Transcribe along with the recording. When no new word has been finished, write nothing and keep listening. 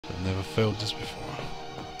Never failed this before.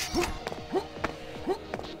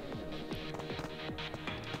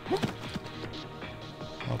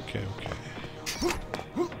 Okay, okay.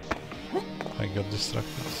 I got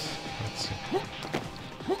distracted. Let's see.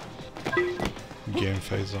 Game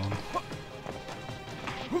phase on.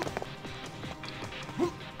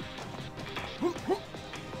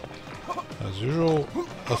 As usual,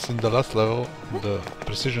 as in the last level, the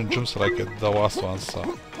precision jumps like at the last one,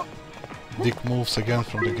 so Dick moves again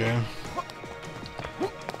from the game.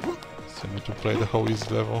 So I need to play the whole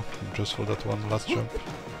easy level just for that one last jump.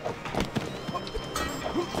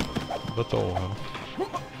 But oh well.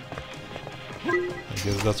 I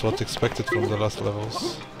guess that's what's expected from the last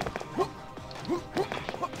levels.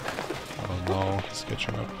 Oh no, he's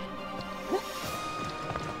catching up.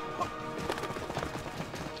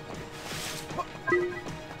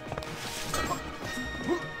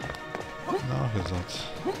 No, he's not.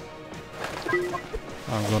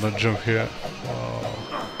 I'm gonna jump here. Oh.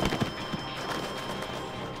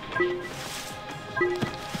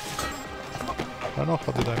 I don't know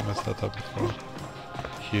how did I mess that up before.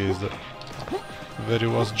 Here is the very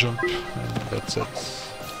last jump and that's it.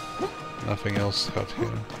 Nothing else out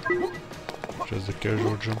here. Just the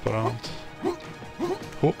casual jump around.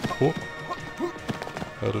 Oh, oh.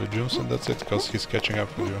 Early jumps and that's it, because he's catching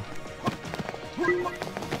up with you.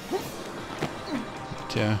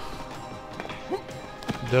 But yeah.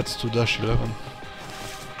 That's 2-11.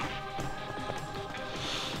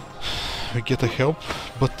 We get a help,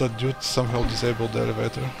 but that dude somehow disabled the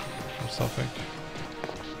elevator or something.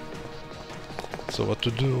 So what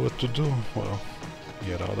to do, what to do? Well,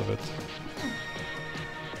 get out of it.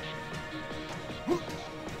 Now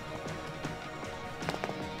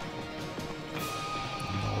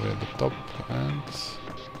we're at the top and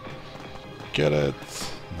get it.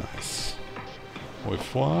 Nice. We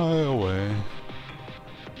fly away.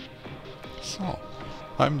 So,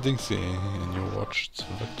 I'm DinXy and you watched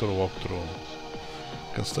Vector Walkthrough.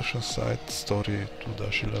 Construction site story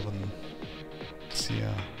 2-11. See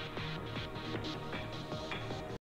ya.